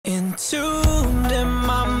Consumed in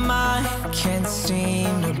my mind, can't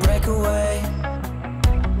seem to break away.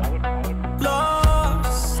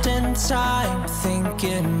 Lost in time,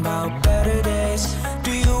 thinking about better days.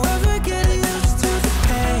 Do you ever get used to the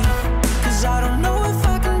pain? 'Cause I don't know if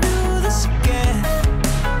I can do this again.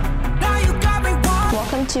 Now you got me wanting.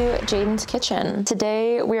 Welcome to Jaden's Kitchen.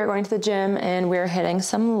 Today we are going to the gym and we're hitting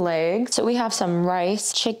some legs. So we have some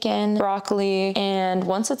rice, chicken, broccoli, and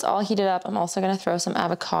once it's all heated up, I'm also gonna throw some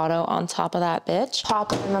avocado on top of that bitch.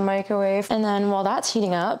 Pop it in the microwave. And then while that's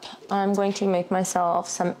heating up, I'm going to make myself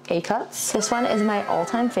some A-cuts. This one is my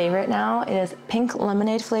all-time favorite now. It is pink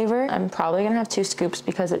lemonade flavor. I'm probably gonna have 2 scoops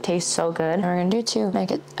because it tastes so good. And we're gonna do 2,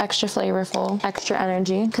 make it extra flavorful, extra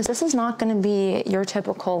energy, because this is not gonna be your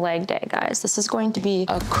typical leg day, guys. This is going to be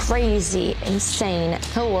a crazy, insane,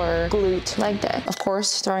 killer glute leg day. Of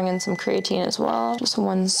course, throwing in some creatine as well. Just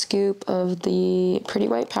 1 scoop of the pretty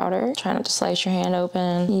white powder. Try not to slice your hand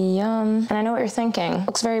open. Yum. And I know what you're thinking.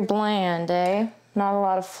 Looks very bland, eh? Not a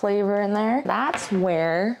lot of flavor in there. That's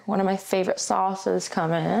where one of my favorite sauces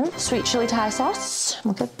come in. Sweet chili Thai sauce.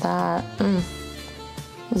 Look at that.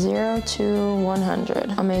 0 to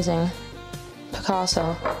 100. Amazing.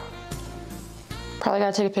 Picasso. Probably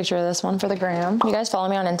gotta take a picture of this one for the gram. You guys follow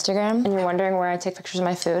me on Instagram and you're wondering where I take pictures of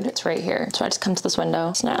my food? It's right here. So I just come to this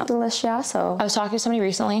window. Snap. Delicioso. I was talking to somebody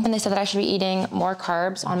recently and they said that I should be eating more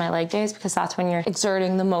carbs on my leg days because that's when you're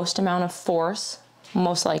exerting the most amount of force,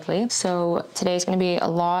 most likely. So today's gonna be a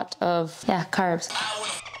lot of, yeah, carbs.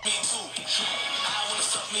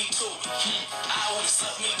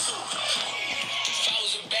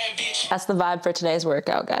 That's the vibe for today's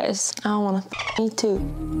workout, guys. I wanna me too.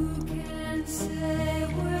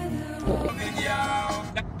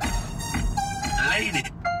 Lady.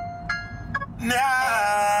 Nah.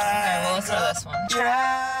 Okay, well, let's do this one.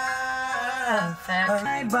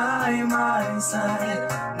 By my side,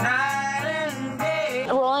 night and day.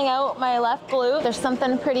 Rolling out my left glute. There's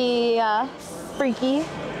something pretty freaky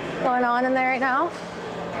going on in there right now.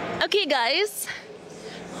 Okay, guys,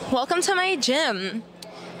 welcome to my gym.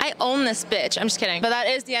 I own this bitch. I'm just kidding. But that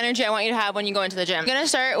is the energy I want you to have when you go into the gym. I'm gonna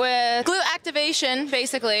start with glute activation,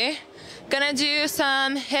 basically. Gonna do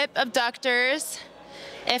some hip abductors.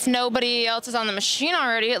 If nobody else is on the machine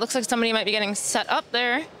already, it looks like somebody might be getting set up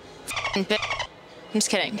there. I'm just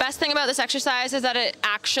kidding. Best thing about this exercise is that it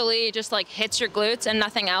actually just like hits your glutes and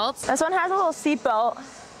nothing else. This one has a little seat belt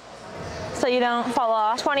so you don't fall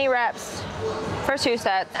off. 20 reps for 2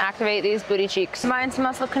 sets. Activate these booty cheeks. Mind to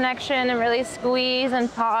muscle connection and really squeeze and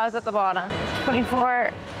pause at the bottom.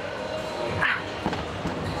 24.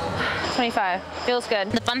 25. Feels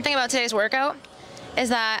good. The fun thing about today's workout is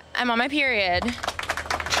that I'm on my period.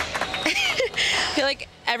 I feel like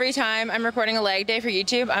every time I'm recording a leg day for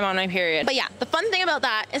YouTube, I'm on my period. But yeah, the fun thing about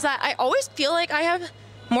that is that I always feel like I have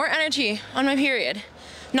more energy on my period.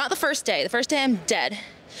 Not the first day. The first day I'm dead.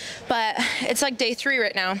 But it's like day 3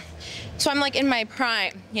 right now. So I'm like in my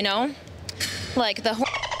prime, you know? Like the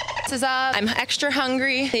is up, I'm extra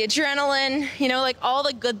hungry, the adrenaline, you know, like all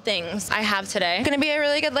the good things I have today. It's gonna be a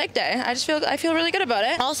really good leg day. I feel really good about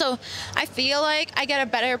it. Also, I feel like I get a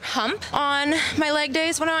better pump on my leg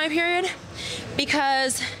days when I'm on my period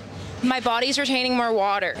because my body's retaining more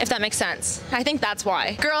water, if that makes sense. I think that's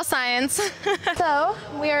why. Girl science. So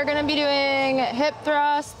we are gonna be doing hip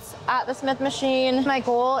thrusts at the Smith machine. My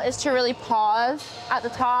goal is to really pause at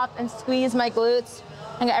the top and squeeze my glutes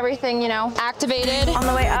and get everything, you know, activated. On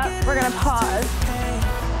the way up, we're gonna pause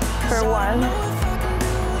for 1,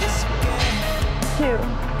 2,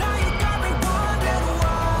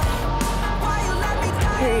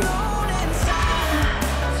 3,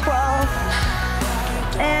 12,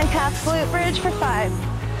 and calf glute bridge for 5.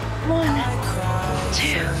 1,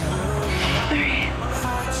 2, 3,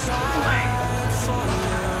 4.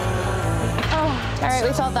 Oh, all right,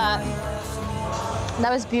 we felt that.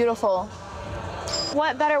 That was beautiful.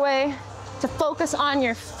 What better way to focus on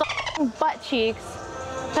your butt cheeks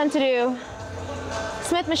than to do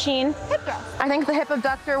Smith machine hip thrust? I think the hip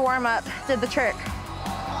abductor warm-up did the trick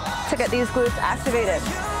to get these glutes activated.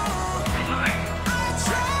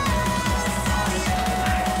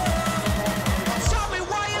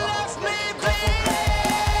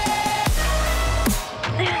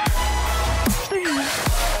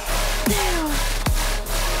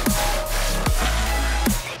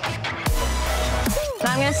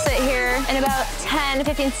 I'm gonna sit here in about 10 to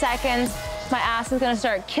 15 seconds. My ass is gonna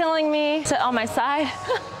start killing me. Sit on my side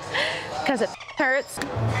because it hurts.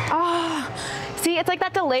 Oh, see, it's like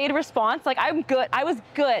that delayed response. Like I'm good, I was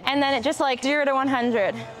good. And then it just like 0 to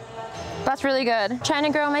 100. That's really good. Trying to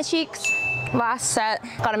grow my cheeks. Last set,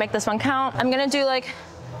 gotta make this one count. I'm gonna do like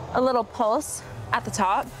a little pulse at the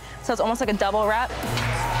top. So it's almost like a double rep. 6.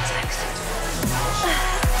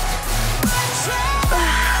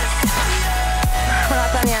 We're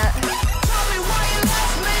not done yet.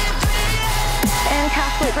 And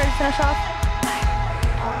calf glute bridge finish off.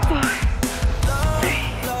 4, 3, 2.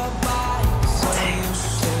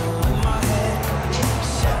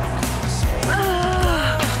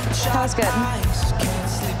 That was good.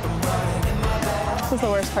 This is the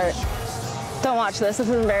worst part. Don't watch this, this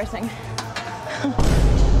is embarrassing.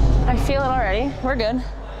 I feel it already. We're good.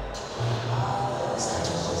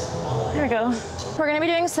 There we go. We're gonna be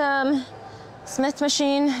doing some Smith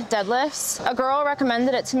machine deadlifts. A girl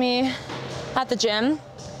recommended it to me at the gym.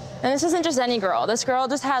 And this isn't just any girl. This girl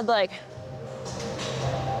just had like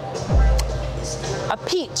a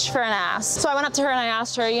peach for an ass. So I went up to her and I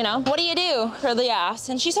asked her, you know, what do you do for the ass?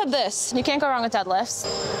 And she said this: you can't go wrong with deadlifts.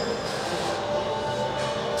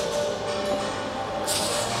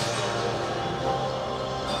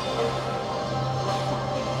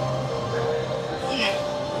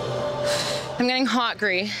 I'm getting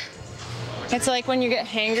hot-gry. It's like when you get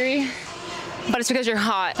hangry, but it's because you're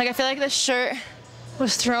hot. Like I feel like this shirt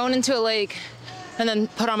was thrown into a lake and then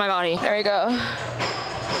put on my body. There we go.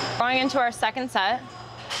 Going into our second set.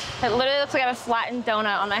 It literally looks like I have a flattened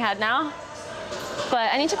donut on my head now,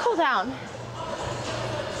 but I need to cool down.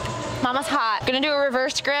 Mama's hot. Gonna do a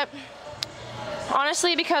reverse grip.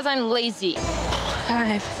 Honestly, because I'm lazy.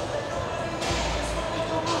 5,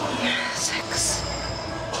 6,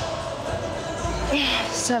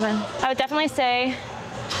 7. I would definitely say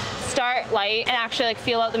start light and actually like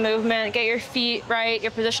feel out the movement, get your feet right,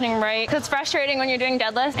 your positioning right. Because it's frustrating when you're doing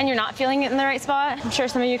deadlifts and you're not feeling it in the right spot. I'm sure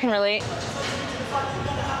some of you can relate.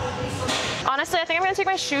 Honestly, I think I'm gonna take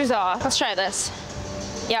my shoes off. Let's try this.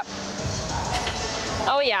 Yep.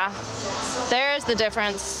 Oh yeah, there's the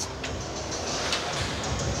difference.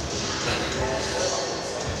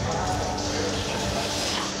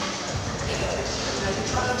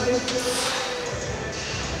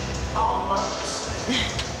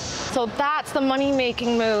 So that's the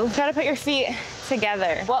money-making move. You gotta put your feet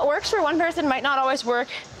together. What works for one person might not always work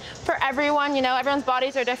for everyone. You know, everyone's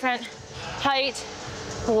bodies are different. Height,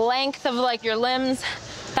 length of like your limbs,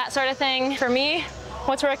 that sort of thing. For me,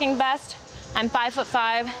 what's working best? I'm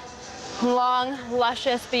 5'5", long,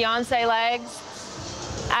 luscious Beyonce legs.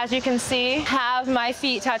 As you can see, have my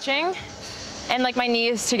feet touching and like my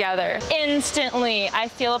knees together. Instantly, I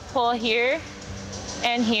feel a pull here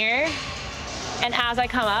and here. And as I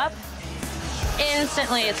come up,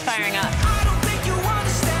 instantly it's firing up.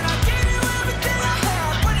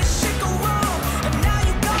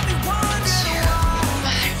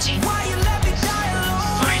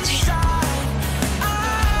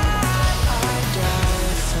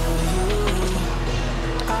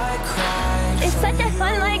 It's such a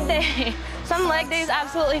fun leg day. Some leg days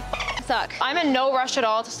absolutely suck. I'm in no rush at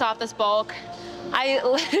all to stop this bulk. I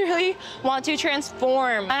literally want to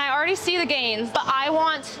transform, and I already see the gains, but I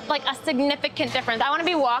want like a significant difference. I want to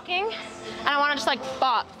be walking and I want to just like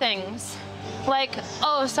bop things. Like,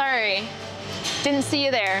 oh, sorry, didn't see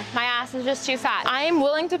you there. My ass is just too fat. I am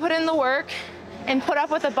willing to put in the work and put up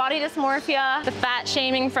with the body dysmorphia, the fat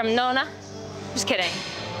shaming from Nona. Just kidding.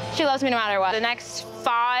 She loves me no matter what. The next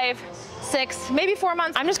 5, 6, maybe 4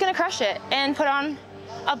 months, I'm just gonna crush it and put on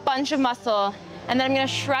a bunch of muscle. And then I'm gonna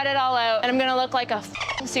shred it all out and I'm gonna look like a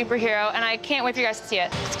superhero, and I can't wait for you guys to see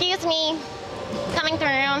it. Excuse me, coming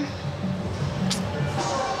through.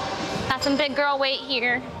 Got some big girl weight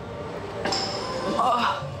here.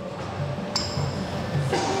 Oh.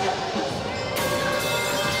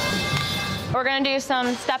 We're gonna do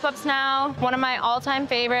some step-ups now. One of my all-time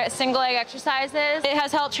favorite single leg exercises. It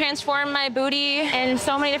has helped transform my booty in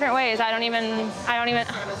so many different ways. I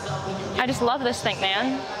just love this thing,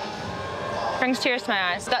 man. Brings tears to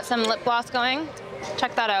my eyes. Got some lip gloss going.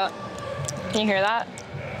 Check that out. Can you hear that?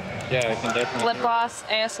 Yeah, I can definitely. Lip gloss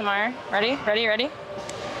ASMR. Ready? Ready? Ready?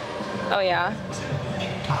 Oh yeah.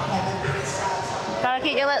 Gotta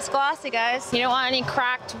keep your lips glossy, guys. You don't want any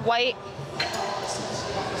cracked white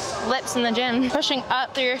lips in the gym. Pushing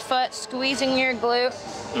up through your foot, squeezing your glute.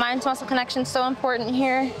 Mind to muscle connection is so important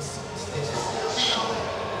here.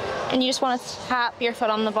 And you just want to tap your foot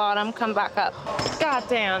on the bottom, come back up. God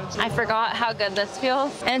damn, I forgot how good this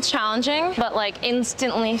feels. And it's challenging, but like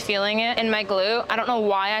instantly feeling it in my glute. I don't know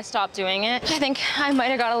why I stopped doing it. I think I might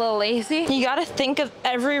have got a little lazy. You gotta think of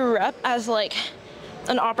every rep as like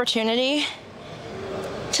an opportunity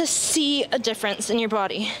to see a difference in your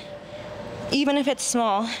body. Even if it's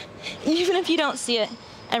small, even if you don't see it,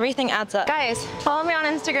 everything adds up. Guys, follow me on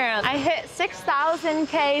Instagram. I hit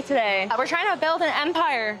 6,000K today. We're trying to build an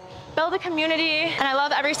empire build a community, and I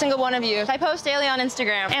love every single one of you. I post daily on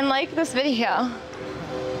Instagram, and like this video.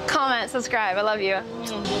 Comment, subscribe, I love you.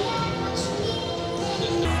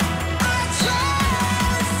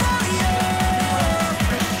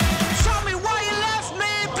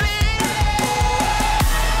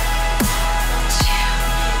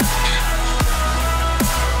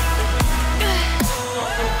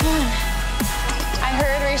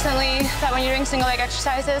 Recently that when you're doing single leg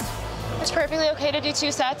exercises, it's perfectly okay to do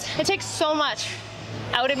 2 sets. It takes so much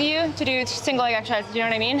out of you to do single leg exercises, you know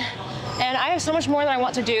what I mean? And I have so much more that I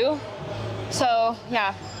want to do. So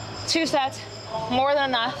yeah, 2 sets, more than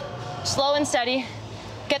enough. Slow and steady.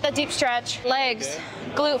 Get that deep stretch. Legs,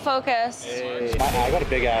 glute focus. Hey. I got a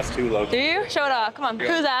big ass too, Loki. Do you? Show it off, come on.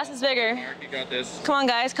 Whose ass is bigger? Mark, you got this. Come on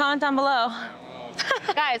guys, comment down below.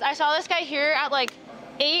 Guys, I saw this guy here at like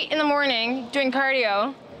 8 in the morning doing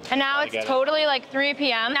cardio, and now it's totally like 3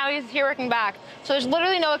 p.m. Now he's here working back. So there's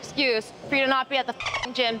literally no excuse for you to not be at the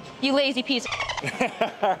gym, you lazy piece of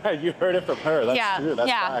You heard it from her. That's true.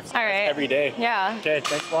 That's facts. All right. That's every day. Yeah. Okay,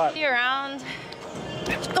 thanks a lot. See you around.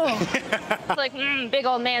 Oh. It's like big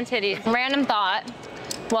old man titties. Random thought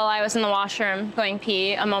while I was in the washroom going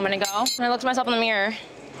pee a moment ago, and I looked at myself in the mirror.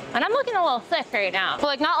 And I'm looking a little thick right now. But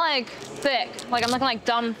like, not like thick, like I'm looking like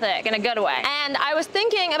dumb thick in a good way. And I was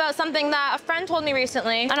thinking about something that a friend told me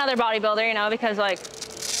recently, another bodybuilder, you know, because like,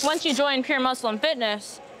 once you join Pure Muscle and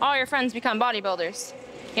Fitness, all your friends become bodybuilders,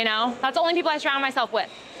 you know? That's the only people I surround myself with.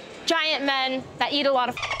 Giant men that eat a lot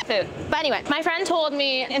of food. But anyway, my friend told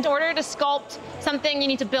me in order to sculpt something, you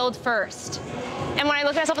need to build first. And when I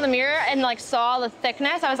looked at myself in the mirror and like saw the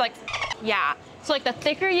thickness, I was like, yeah. So like the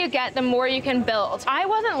thicker you get, the more you can build. I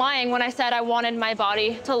wasn't lying when I said I wanted my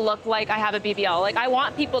body to look like I have a BBL. Like I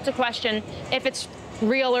want people to question if it's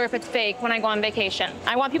real or if it's fake when I go on vacation.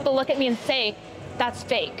 I want people to look at me and say, that's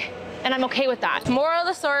fake. And I'm okay with that. Moral of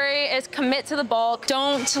the story is commit to the bulk.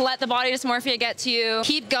 Don't let the body dysmorphia get to you.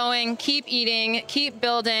 Keep going, keep eating, keep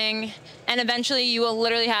building, and eventually you will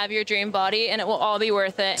literally have your dream body and it will all be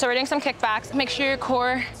worth it. So we're doing some kickbacks. Make sure your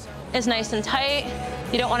core is nice and tight.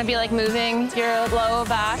 You don't want to be like moving your low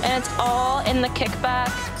back, and it's all in the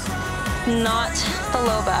kickback, not the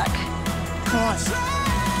low back. 1,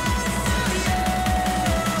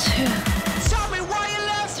 2,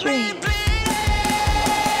 3. 2.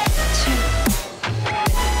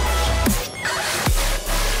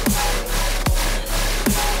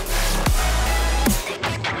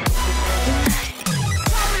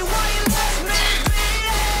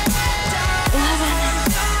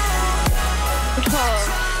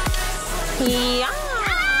 Yeah,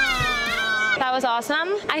 that was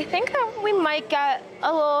awesome. I think we might get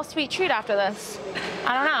a little sweet treat after this.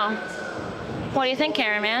 I don't know. What do you think,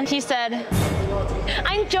 cameraman? He said,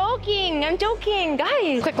 I'm joking,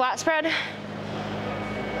 guys. Quick lat spread.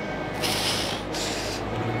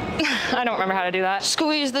 I don't remember how to do that.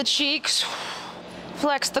 Squeeze the cheeks,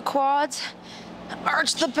 flex the quads,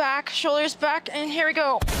 arch the back, shoulders back, and here we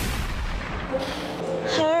go.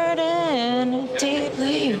 Hurting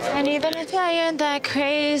deeply, and even if I ain't that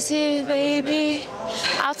crazy, baby,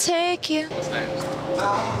 I'll take you.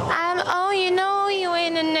 Oh, you know you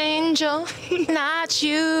ain't an angel, not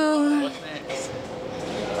you.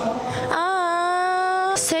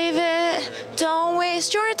 Oh, save it, don't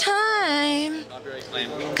waste your time,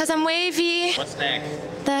 cause I'm wavy. What's next?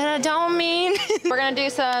 That I don't mean. We're gonna do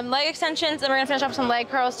some leg extensions, and we're gonna finish up some leg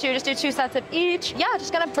curls too. Just do 2 sets of each. Yeah,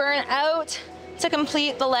 just gonna burn out to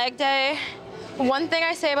complete the leg day. One thing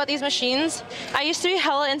I say about these machines, I used to be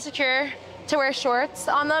hella insecure to wear shorts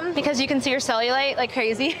on them because you can see your cellulite like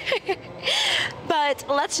crazy. But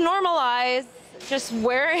let's normalize just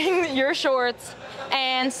wearing your shorts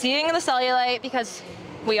and seeing the cellulite, because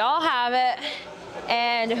we all have it,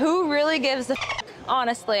 and who really gives a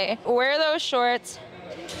honestly? Wear those shorts,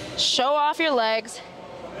 show off your legs,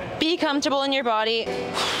 be comfortable in your body.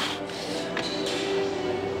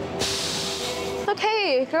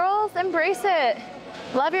 Okay, girls, embrace it.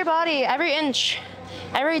 Love your body, every inch,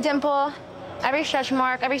 every dimple, every stretch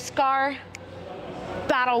mark, every scar.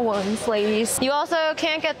 Battle wounds, ladies. You also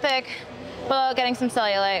can't get thick without getting some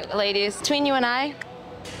cellulite, ladies. Between you and I,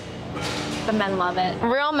 the men love it.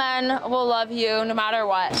 Real men will love you no matter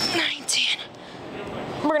what. 19.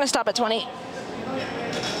 We're gonna stop at 20.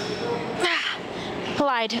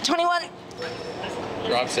 Lied. 21.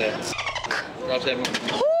 Drop set. Drop set.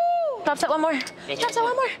 Woo! Drop set one more. Drop set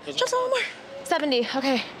one more. Drop set one more. 70.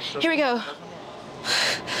 Okay, here we go.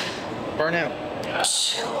 Burn out.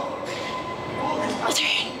 2,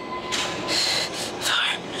 3, 4,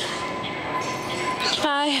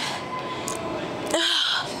 5.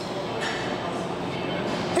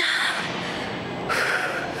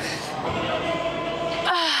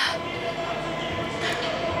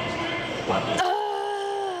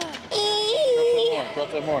 Drop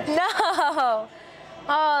that more. No.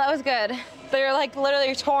 Oh, that was good. They're like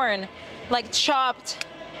literally torn, like chopped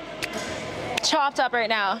up right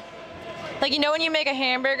now. Like, you know when you make a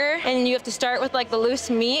hamburger and you have to start with like the loose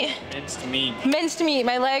meat? Minced meat. Minced meat.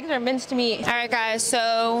 My legs are minced meat. All right, guys,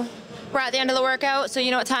 so we're at the end of the workout, so you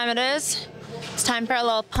know what time it is. It's time for a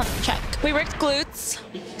little pump check. We worked glutes,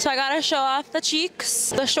 so I gotta show off the cheeks.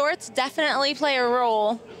 The shorts definitely play a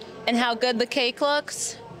role in how good the cake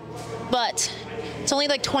looks, but it's only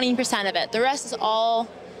like 20% of it. The rest is all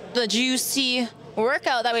the juicy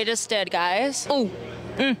workout that we just did, guys. Ooh,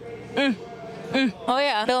 Oh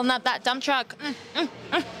yeah, building up that dump truck.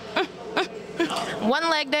 One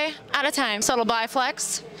leg day at a time. Subtle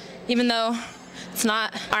biflex, even though it's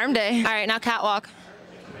not arm day. All right, now catwalk.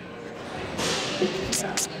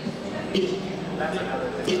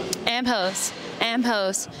 And pose, and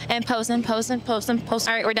pose, and pose, and pose, and pose, and pose.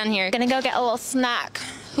 All right, we're done here. Gonna go get a little snack.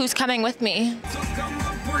 Who's coming with me?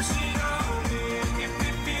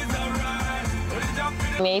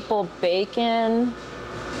 Maple bacon,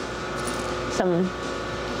 some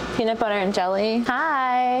peanut butter and jelly.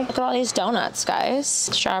 Hi. Look at all these donuts, guys.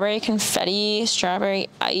 Strawberry confetti, strawberry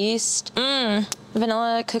iced.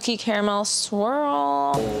 Vanilla cookie caramel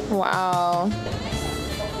swirl. Wow.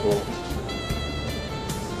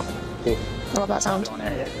 I love that sound.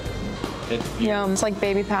 Yum, it's like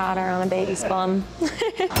baby powder on a baby's bum. All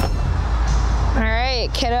right,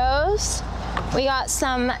 kiddos. We got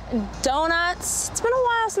some donuts. It's been a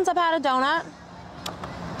while since I've had a donut.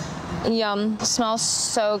 Yum, it smells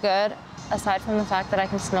so good. Aside from the fact that I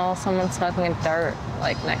can smell someone smoking a dirt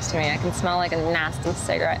like next to me, I can smell like a nasty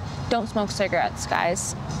cigarette. Don't smoke cigarettes,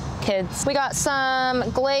 guys. Kids. We got some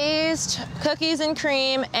glazed cookies and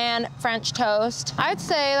cream and French toast. I'd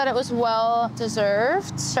say that it was well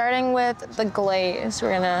deserved. Starting with the glaze,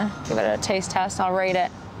 we're gonna give it a taste test. I'll rate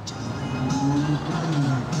it.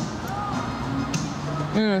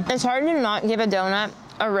 It's hard to not give a donut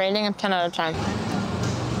a rating of 10 out of 10.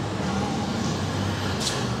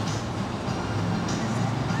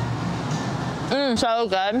 So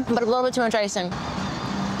good, but a little bit too much icing.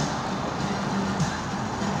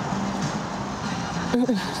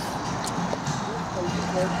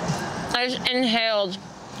 I just inhaled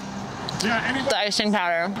the icing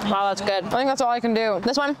powder. Wow, that's good. I think that's all I can do.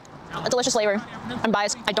 This one, a delicious flavor. I'm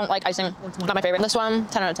biased. I don't like icing. Not my favorite. This one,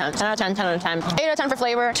 10 out of 10. 10 out of 10, 10 out of 10. 8 out of 10 for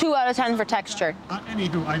flavor, 2 out of 10 for texture.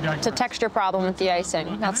 It's a texture problem with the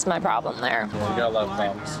icing. That's my problem there. You got a lot of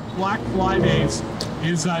problems. Black fly days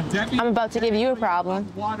is Debbie. I'm about to give you a problem.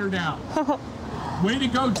 Water down. Way to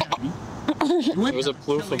go, Debbie. It was a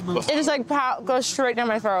proof of. It just like goes straight down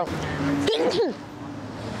my throat.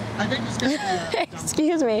 I think it's gonna be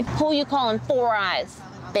Excuse me. Who you calling Four Eyes,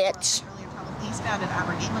 bitch? Police found at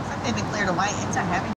Aberdeen. Looks like they've been cleared away. It's a heavy.